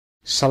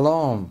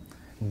Shalom,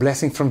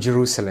 blessing from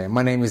Jerusalem.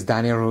 My name is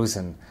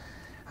Rozen,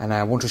 and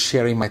I want to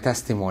share in my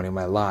testimony,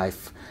 my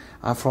life.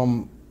 I'm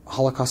from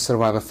Holocaust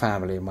survivor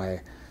family.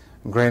 My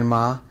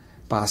grandma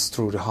passed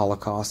through the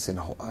Holocaust, and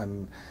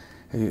I'm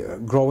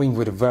growing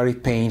with very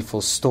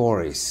painful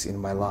stories in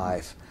my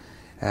life.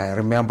 I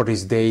remember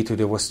this day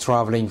I was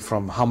traveling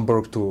from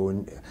Hamburg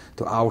to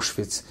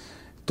Auschwitz,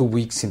 2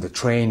 weeks in the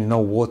train, no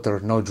water,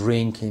 no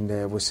drink,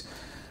 and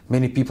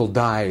many people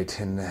died,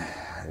 and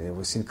it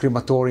was in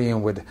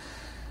crematorium with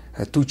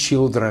 2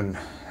 children,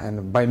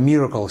 and by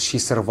miracle she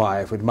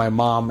survived with my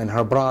mom and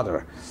her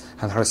brother,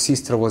 and her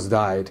sister was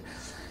died.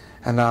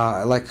 And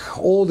like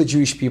all the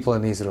Jewish people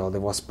in Israel, they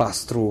was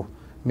passed through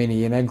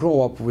many, and I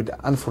grew up with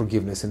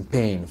unforgiveness and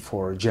pain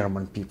for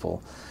German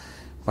people.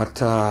 But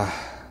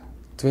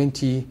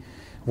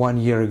 21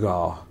 years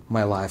ago,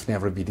 my life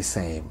never be the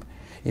same.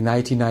 In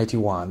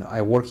 1991,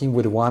 I working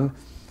with one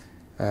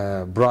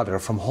brother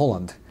from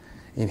Holland,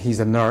 and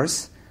he's a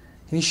nurse.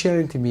 And he's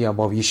sharing to me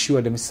about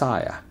Yeshua the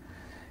Messiah.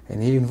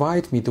 And he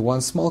invited me to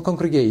one small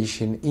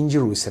congregation in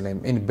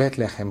Jerusalem, in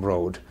Bethlehem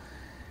Road.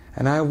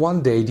 And I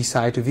one day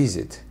decided to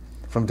visit.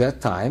 From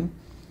that time,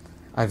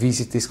 I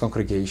visit this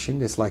congregation.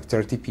 There's like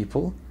 30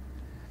 people.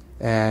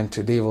 And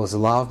they was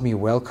love me,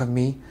 welcome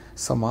me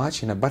so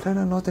much. But I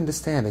do not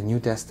understand the New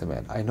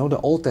Testament. I know the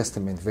Old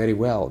Testament very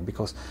well,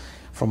 because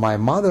from my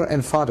mother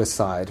and father's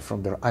side,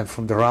 I'm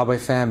from the rabbi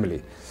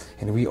family.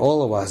 And we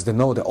all of us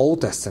know the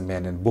Old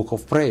Testament and Book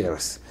of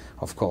Prayers,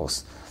 of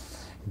course.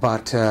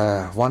 But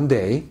one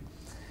day,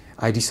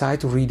 I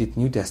decided to read the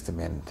New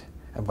Testament,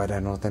 but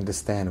I don't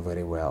understand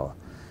very well.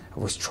 I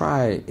was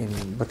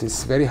trying, but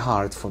it's very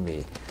hard for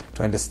me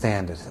to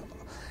understand the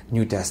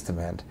New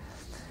Testament.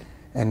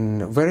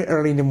 And very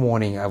early in the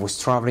morning, I was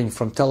traveling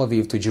from Tel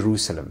Aviv to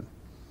Jerusalem.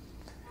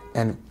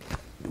 And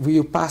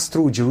we pass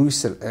through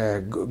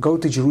Jerusalem, go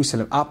to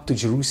Jerusalem, up to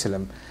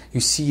Jerusalem,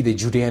 you see the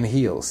Judean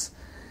hills.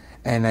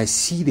 And I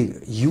see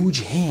the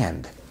huge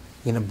hand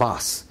in a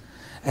bus.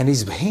 And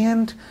his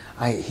hand,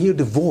 I hear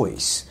the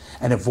voice.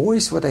 And the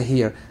voice what I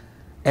hear,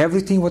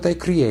 everything what I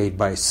create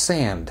by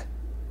sand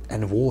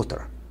and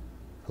water.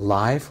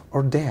 Life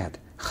or dead.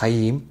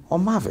 Chaim or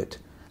mavet.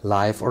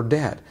 Life or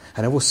dead.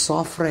 And I was so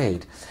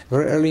afraid.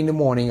 Very early in the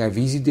morning, I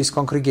visit this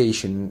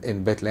congregation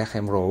in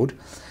Bethlehem Road.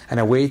 And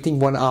I'm waiting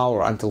 1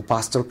 hour until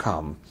pastor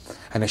come.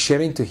 And I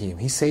sharing to him.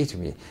 He say to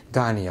me,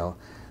 Daniel,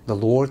 the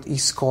Lord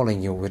is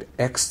calling you with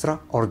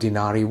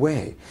extraordinary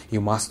way. You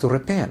must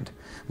repent.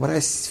 But I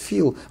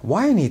feel,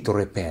 why I need to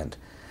repent?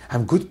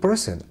 I'm a good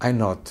person. I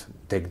not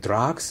take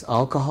drugs,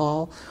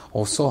 alcohol,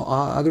 also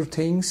other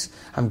things.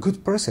 I'm a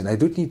good person. I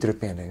don't need to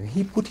repent. And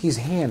he put his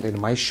hand on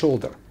my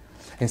shoulder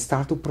and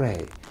start to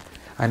pray.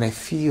 And I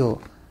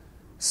feel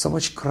so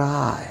much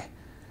cry.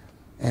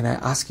 And I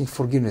asking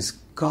forgiveness.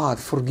 God,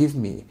 forgive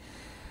me.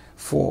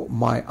 For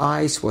my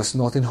eyes was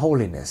not in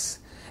holiness.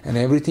 And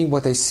everything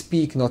what I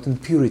speak not in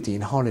purity,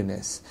 in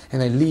holiness.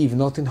 And I live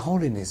not in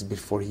holiness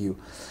before you.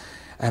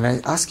 And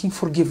I asking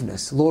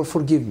forgiveness. Lord,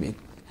 forgive me.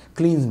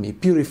 Cleanse me.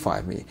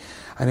 Purify me.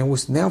 And I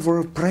was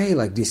never pray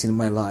like this in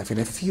my life. And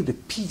I feel the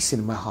peace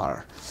in my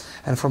heart.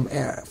 And from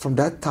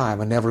that time,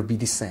 I never be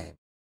the same.